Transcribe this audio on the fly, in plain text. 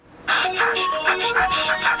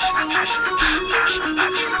If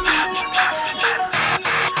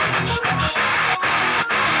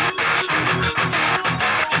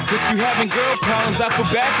you having girl problems, I feel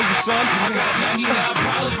bad for you, son. I got 99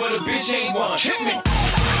 problems, but a bitch ain't one. Hit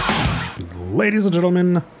me. Ladies and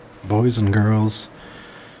gentlemen, boys and girls,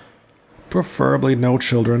 preferably no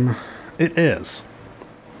children, it is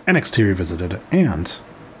NXT Revisited, and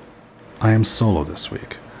I am solo this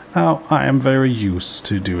week. Now, I am very used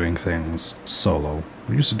to doing things solo.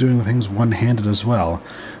 I'm used to doing things one-handed as well,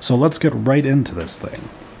 so let's get right into this thing.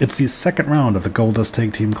 It's the second round of the Goldust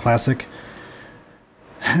Tag Team Classic,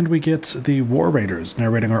 and we get the War Raiders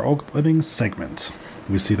narrating our opening segment.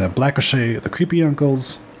 We see that Black O'Shea, the Creepy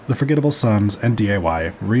Uncles, the Forgettable Sons, and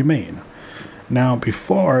DIY remain. Now,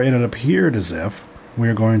 before it had appeared as if we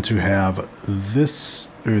are going to have this,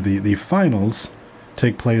 or the finals,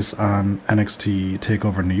 take place on NXT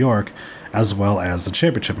TakeOver New York, as well as the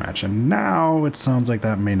championship match. And now it sounds like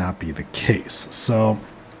that may not be the case. So,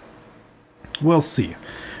 we'll see.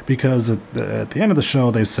 Because at the end of the show,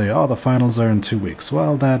 they say, oh, the finals are in 2 weeks.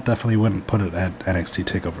 Well, that definitely wouldn't put it at NXT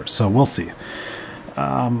TakeOver. So, we'll see.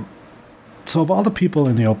 So, of all the people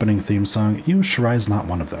in the opening theme song, Io Shirai is not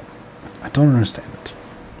one of them. I don't understand it.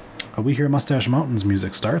 We hear Mustache Mountain's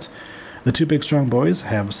music start. The two big strong boys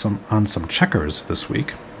have some checkers this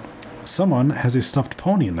week. Someone has a stuffed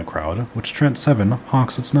pony in the crowd, which Trent Seven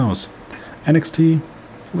honks its nose. NXT,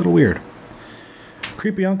 a little weird.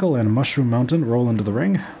 Creepy Uncle and Mushroom Mountain roll into the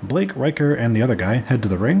ring. Blake, Riker, and the other guy head to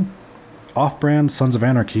the ring. Off-brand Sons of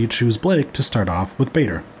Anarchy choose Blake to start off with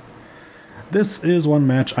Bader. This is one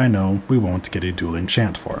match I know we won't get a dueling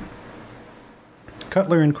chant for.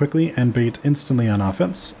 Cutler in quickly and Bate instantly on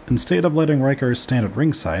offense. Instead of letting Riker stand at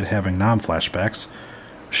ringside having flashbacks,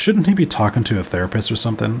 shouldn't he be talking to a therapist or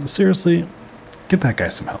something? Seriously, get that guy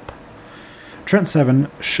some help. Trent Seven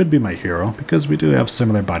should be my hero because we do have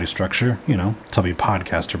similar body structure, tubby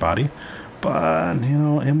podcaster body. But,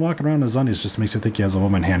 him walking around in his undies just makes you think he has a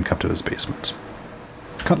woman handcuffed to his basement.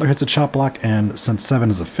 Cutler hits a chop block, and since Seven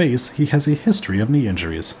is a face, he has a history of knee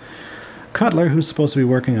injuries. Cutler, who's supposed to be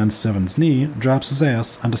working on Seven's knee, drops his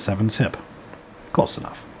ass onto Seven's hip. Close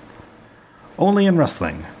enough. Only in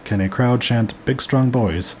wrestling can a crowd chant Big Strong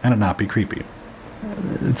Boys and it not be creepy.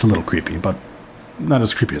 It's a little creepy, but not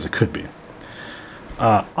as creepy as it could be.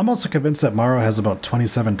 I'm also convinced that Morrow has about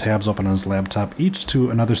 27 tabs open on his laptop, each to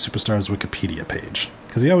another superstar's Wikipedia page.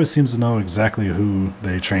 Because he always seems to know exactly who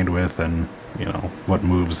they trained with and, what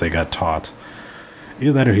moves they got taught.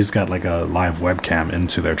 Either that or he's got like a live webcam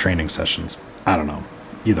into their training sessions. I don't know.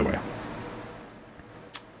 Either way.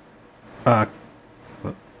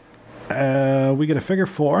 We get a figure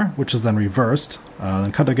four, which is then reversed.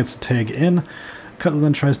 Then Cutler gets a tag in. Cutler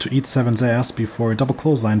then tries to eat Seven's ass before a double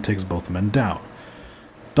clothesline takes both men down.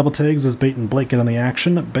 Double tags as Bate and Blake get on the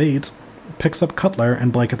action. Bate picks up Cutler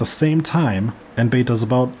and Blake at the same time, and Bate does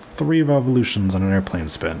about 3 revolutions on an airplane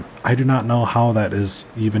spin. I do not know how that is,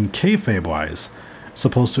 even kayfabe-wise,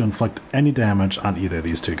 supposed to inflict any damage on either of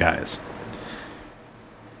these two guys.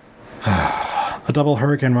 A double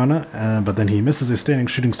Hurricane Rana, but then he misses a standing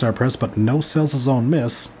shooting star press, but no-sells his own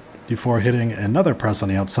miss before hitting another press on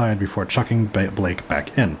the outside before chucking Blake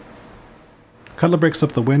back in. Cutler breaks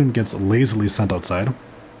up the win and gets lazily sent outside.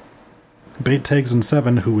 Bate tags in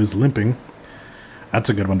Seven, who is limping. That's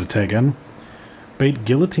a good one to tag in. Bate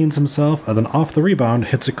guillotines himself, and then off the rebound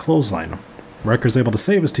hits a clothesline. Riker's able to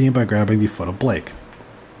save his team by grabbing the foot of Blake.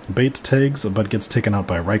 Bate tags, but gets taken out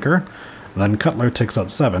by Riker. Then Cutler takes out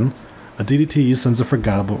Seven. A DDT sends the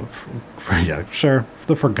forgotten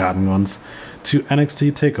ones, to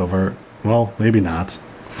NXT TakeOver. Well, maybe not.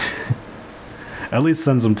 At least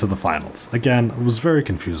sends them to the finals. Again, I was very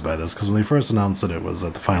confused by this, because when they first announced it was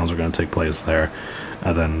that the finals were going to take place there,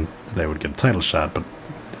 and then they would get a title shot, but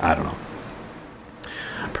I don't know.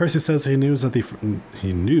 Percy says he knew that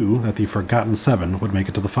the Forgotten Seven would make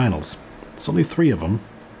it to the finals. It's only 3 of them.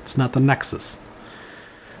 It's not the Nexus.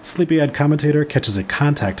 Sleepy-eyed commentator catches a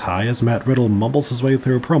contact high as Matt Riddle mumbles his way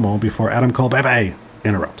through a promo before Adam Cole Bebe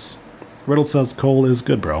interrupts. Riddle says Cole is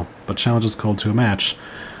good, bro, but challenges Cole to a match.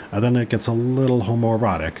 And then it gets a little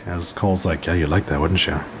homoerotic as Cole's like, yeah, you'd like that, wouldn't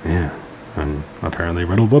you? Yeah. And apparently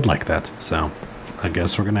Riddle would like that, so I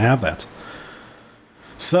guess we're going to have that.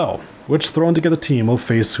 So, which thrown together team will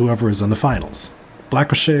face whoever is in the finals?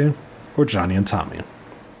 Black O'Shea or Johnny and Tommy?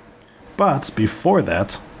 But before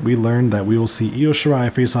that, we learned that we will see Io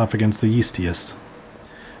Shirai face off against the Yeastiest.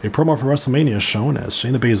 A promo for WrestleMania is shown as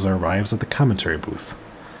Shayna Baszler arrives at the commentary booth.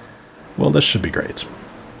 Well, this should be great.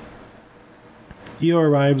 Io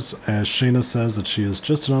arrives as Shayna says that she is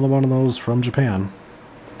just another one of those from Japan.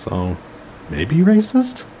 So, maybe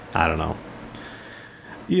racist? I don't know.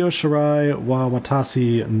 Io Shirai wa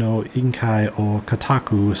watashi no inkai o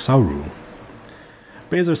kataku sauru.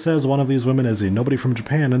 Baszler says one of these women is a nobody from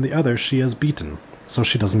Japan and the other she has beaten, so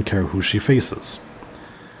she doesn't care who she faces.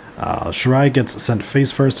 Shirai gets sent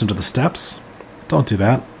face first into the steps. Don't do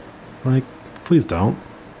that. Like, please don't.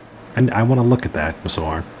 And I want to look at that some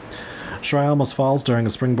more. Shirai almost falls during a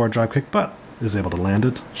springboard dropkick, but is able to land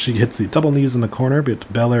it. She hits the double knees in the corner,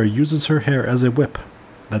 but Belair uses her hair as a whip.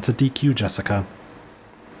 That's a DQ, Jessica.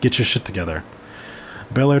 Get your shit together.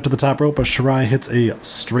 Belair to the top rope, but Shirai hits a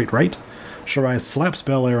straight right. Shirai slaps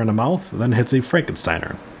Belair in the mouth, then hits a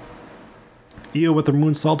Frankensteiner. Io with the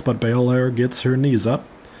moonsault, but Belair gets her knees up.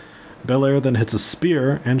 Belair then hits a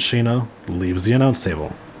spear, and Shayna leaves the announce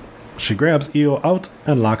table. She grabs Io out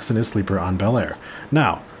and locks in a sleeper on Belair.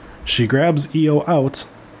 Now, she grabs Io out,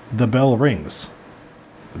 the bell rings.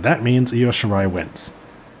 That means Io Shirai wins.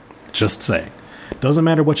 Just saying. Doesn't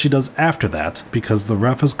matter what she does after that, because the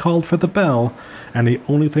ref has called for the bell, and the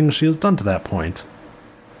only thing she has done to that point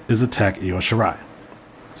is attack Io Shirai.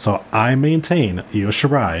 So I maintain Io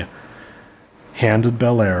Shirai handed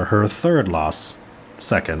Belair her third loss,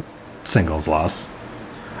 second singles loss.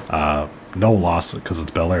 No loss, because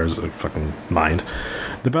it's Belair's fucking mind.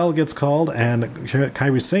 The bell gets called, and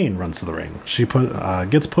Kairi Sane runs to the ring. She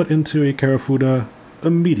gets put into a Karafuda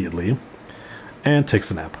immediately, and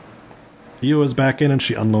takes a nap. Io is back in, and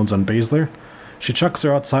she unloads on Baszler. She chucks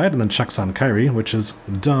her outside, and then chucks on Kairi, which is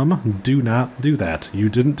dumb. Do not do that. You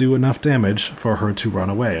didn't do enough damage for her to run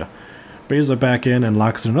away. Baszler back in, and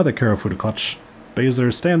locks in another Karafuda clutch.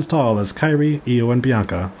 Baszler stands tall as Kairi, Io, and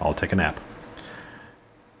Bianca all take a nap.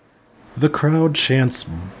 The crowd chants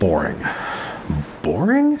boring.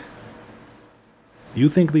 Boring? You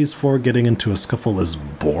think these four getting into a scuffle is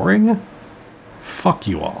boring? Fuck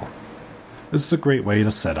you all. This is a great way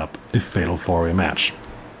to set up a fatal four-way match.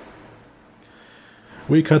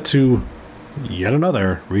 We cut to yet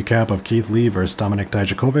another recap of Keith Lee versus Dominik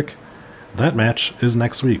Dijakovic. That match is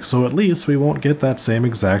next week, so at least we won't get that same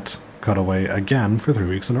exact cutaway again for 3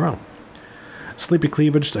 weeks in a row. Sleepy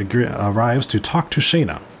Cleavage arrives to talk to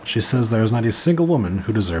Shayna. She says there is not a single woman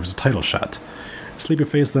who deserves a title shot. Sleepy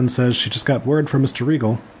Face then says she just got word from Mr.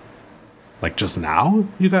 Regal. Like, just now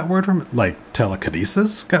you got word from, like,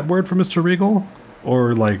 telekinesis got word from Mr. Regal?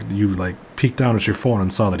 Or, like, you, like, peeked down at your phone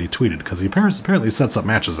and saw that he tweeted, because he apparently sets up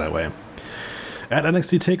matches that way. At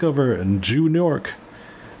NXT TakeOver in New York,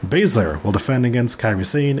 Baszler will defend against Kairi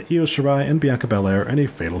Sane, Io Shirai, and Bianca Belair in a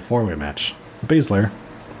fatal four-way match. Baszler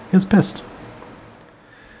is pissed.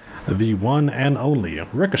 The one and only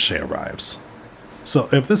Ricochet arrives. So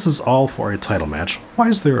if this is all for a title match, why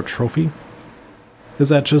is there a trophy? Is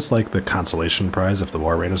that just like the consolation prize if the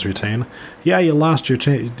War Raiders retain? Yeah, you lost your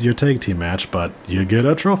tag team match, but you get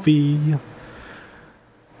a trophy.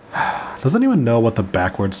 Does anyone know what the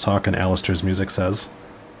backwards talk in Alistair's music says?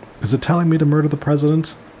 Is it telling me to murder the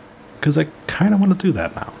president? Because I kind of want to do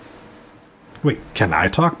that now. Wait, can I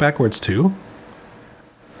talk backwards too?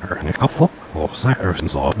 Hey,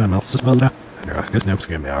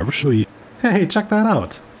 check that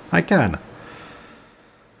out. I can.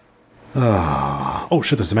 Oh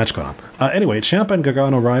shit, there's a match going on. Anyway, Ciampa and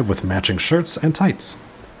Gargano arrive with matching shirts and tights.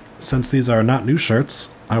 Since these are not new shirts,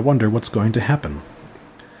 I wonder what's going to happen.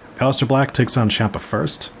 Aleister Black takes on Ciampa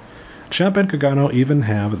first. Ciampa and Gargano even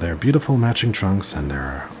have their beautiful matching trunks and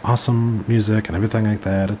their awesome music and everything like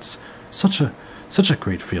that. It's such a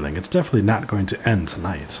great feeling. It's definitely not going to end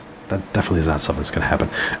tonight. That definitely is not something that's going to happen.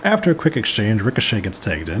 After a quick exchange, Ricochet gets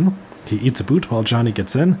tagged in. He eats a boot while Johnny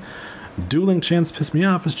gets in. Dueling chants piss me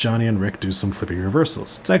off as Johnny and Rick do some flippy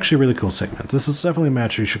reversals. It's actually a really cool segment. This is definitely a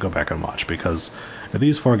match you should go back and watch, because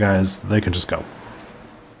these four guys, they can just go.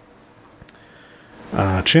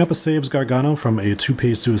 Ciampa saves Gargano from a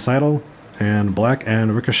two-page suicidal, and Black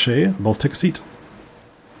and Ricochet both take a seat.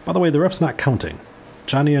 By the way, the ref's not counting.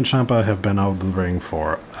 Johnny and Ciampa have been out of the ring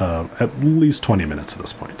for at least 20 minutes at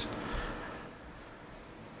this point.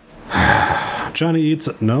 Johnny eats...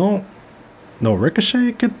 No,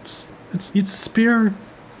 Ricochet eats a spear?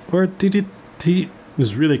 Or DDT? It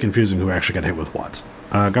was really confusing who actually got hit with what.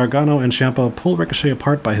 Gargano and Ciampa pull Ricochet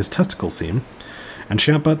apart by his testicle seam, and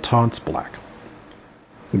Ciampa taunts Black.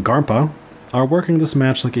 Garpa are working this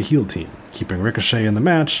match like a heel team, keeping Ricochet in the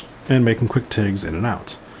match and making quick tags in and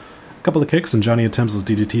out. A couple of kicks and Johnny attempts his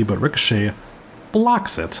DDT, but Ricochet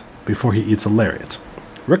blocks it before he eats a lariat.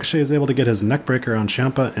 Ricochet is able to get his neckbreaker on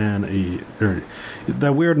Ciampa and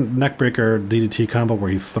that weird neckbreaker DDT combo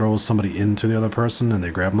where he throws somebody into the other person and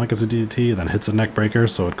they grab him like it's a DDT and then hits a neckbreaker,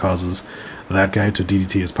 so it causes that guy to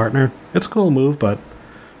DDT his partner. It's a cool move, but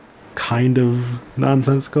kind of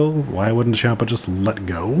nonsensical. Why wouldn't Ciampa just let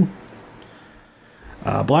go?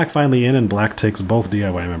 Black finally in, and Black takes both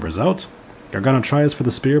DIY members out. Gargano tries for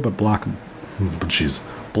the spear, but Black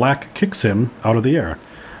kicks him out of the air.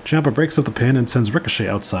 Ciampa breaks up the pin and sends Ricochet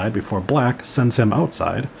outside before Black sends him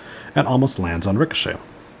outside and almost lands on Ricochet.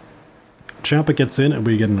 Ciampa gets in and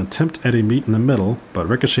we get an attempt at a meet in the middle, but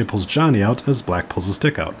Ricochet pulls Johnny out as Black pulls his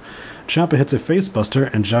stick out. Ciampa hits a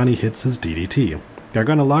facebuster and Johnny hits his DDT.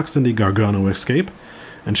 Gargano locks in the Gargano escape,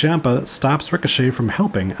 and Ciampa stops Ricochet from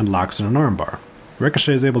helping and locks in an armbar.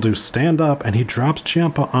 Ricochet is able to stand up and he drops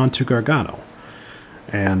Ciampa onto Gargano.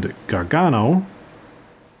 And Gargano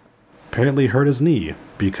apparently hurt his knee,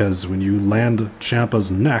 because when you land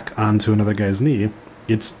Ciampa's neck onto another guy's knee,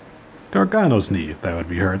 it's Gargano's knee that would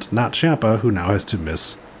be hurt, not Ciampa, who now has to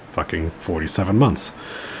miss fucking 47 months.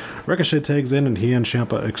 Ricochet tags in and he and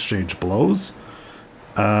Ciampa exchange blows.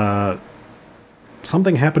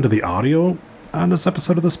 Something happened to the audio on this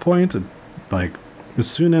episode at this point. As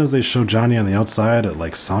soon as they showed Johnny on the outside,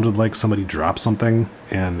 it sounded like somebody dropped something,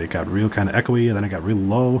 and it got real kind of echoey, and then it got real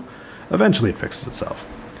low. Eventually it fixes itself.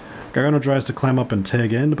 Gargano tries to climb up and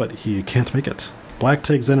tag in, but he can't make it. Black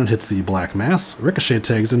tags in and hits the Black Mass. Ricochet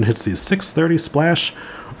tags in and hits the 630 splash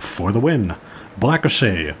for the win.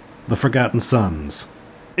 Blackochet, the Forgotten Sons.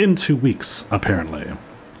 In 2 weeks, apparently.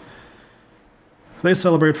 They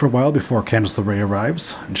celebrate for a while before Candice LeRae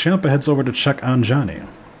arrives, and Ciampa heads over to check on Johnny.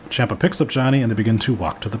 Ciampa picks up Johnny and they begin to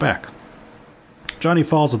walk to the back. Johnny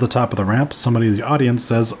falls at the top of the ramp. Somebody in the audience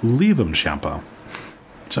says, "Leave him, Ciampa,"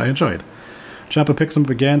 which I enjoyed. Ciampa picks him up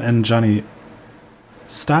again, and Johnny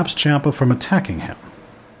stops Ciampa from attacking him.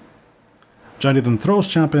 Johnny then throws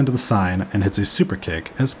Ciampa into the sign and hits a super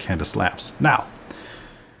kick as Candice laughs. Now,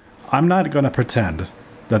 I'm not going to pretend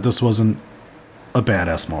that this wasn't a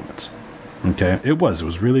badass moment. Okay? It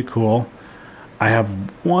was really cool. I have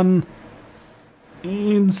one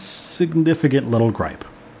insignificant little gripe.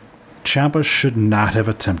 Ciampa should not have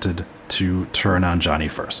attempted to turn on Johnny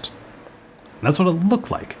first. That's what it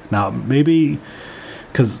looked like. Now, maybe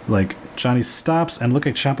because, Johnny stops and look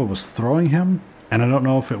like Ciampa was throwing him, and I don't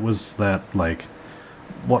know if it was that,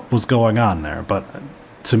 what was going on there, but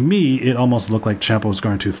to me, it almost looked like Ciampa was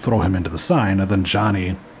going to throw him into the sign, and then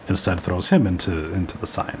Johnny instead throws him into the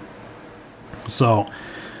sign. So,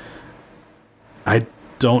 I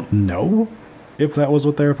don't know if that was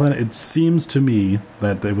what they were planning. It seems to me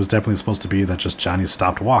that it was definitely supposed to be that just Johnny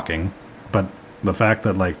stopped walking, but the fact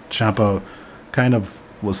that, Ciampa kind of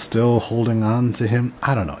was still holding on to him,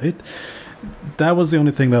 I don't know. That was the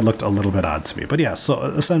only thing that looked a little bit odd to me. But yeah, so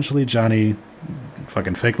essentially Johnny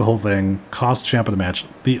fucking faked the whole thing, cost Ciampa the match.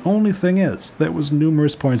 The only thing is, there was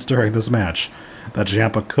numerous points during this match that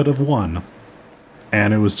Ciampa could have won,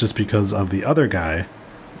 and it was just because of the other guy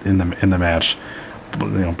in the match,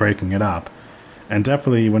 breaking it up. And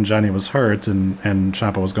definitely when Johnny was hurt and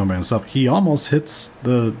Ciampa was going by himself, he almost hits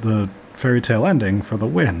the fairy tale ending for the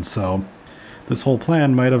win. So this whole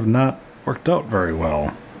plan might have not worked out very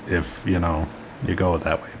well if, you go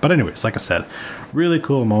that way. But anyways, like I said, really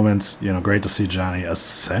cool moments. Great to see Johnny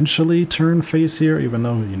essentially turn face here, even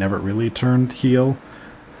though he never really turned heel.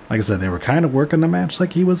 Like I said, they were kind of working the match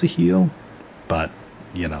like he was a heel. But,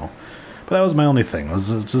 But that was my only thing. It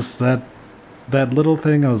was just that little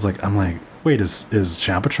thing. I'm like, wait, is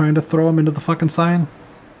Ciampa trying to throw him into the fucking sign?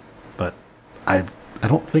 But I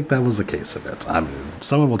don't think that was the case of it.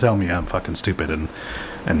 Someone will tell me I'm fucking stupid, and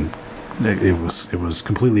it was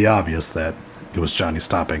completely obvious that it was Johnny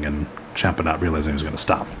stopping and Ciampa not realizing he was going to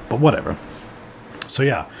stop. But whatever. So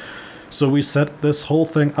yeah, so we set this whole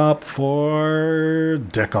thing up for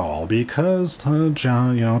Dick All because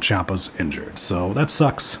Ciampa's injured. So that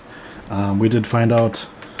sucks. We did find out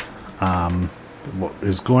what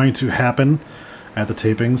is going to happen at the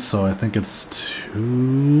tapings. So I think it's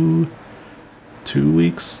 2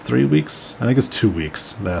 weeks, 3 weeks. I think it's 2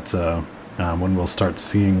 weeks that when we'll start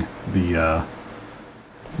seeing the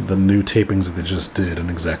new tapings that they just did and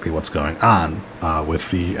exactly what's going on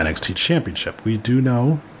with the NXT Championship. We do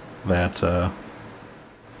know that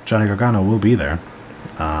Johnny Gargano will be there.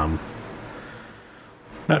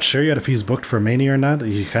 Not sure yet if he's booked for Mania or not.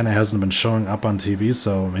 He kind of hasn't been showing up on TV,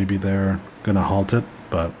 so maybe they're going to halt it,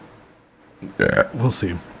 but we'll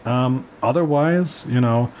see. Otherwise,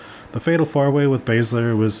 the Fatal 4-Way with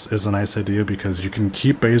Baszler is a nice idea because you can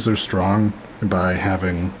keep Baszler strong by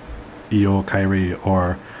having Io, Kyrie,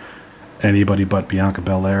 or anybody but Bianca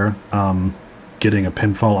Belair getting a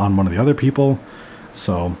pinfall on one of the other people.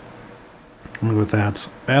 So with that,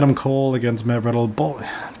 Adam Cole against Matt Riddle,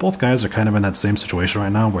 both guys are kind of in that same situation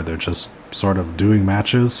right now where they're just sort of doing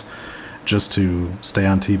matches just to stay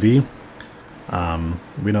on TV.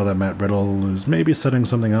 We know that Matt Riddle is maybe setting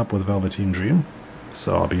something up with Velveteen Dream,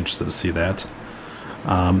 so I'll be interested to see that.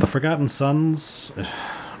 The Forgotten Sons,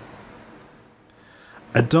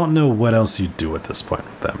 I don't know what else you do at this point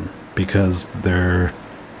with them, because they're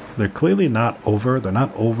clearly not over. They're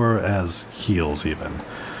not over as heels even.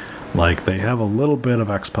 Like, they have a little bit of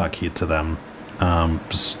X-Pac heat to them,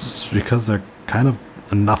 just because they're kind of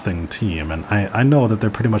a nothing team, and I know that they're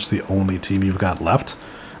pretty much the only team you've got left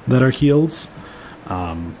that are heels.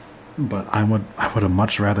 But I would have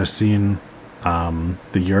much rather seen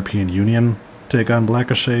the European Union take on Black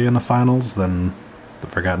O'Shea in the finals than the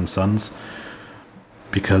Forgotten Sons,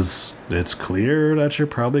 because it's clear that you're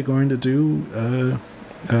probably going to do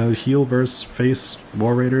heel versus face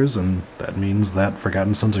War Raiders, and that means that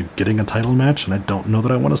Forgotten Sons are getting a title match, and I don't know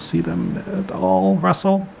that I want to see them at all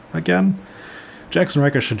wrestle again. Jackson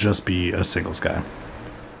Riker should just be a singles guy.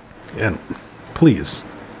 And please,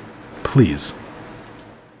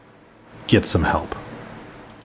 get some help.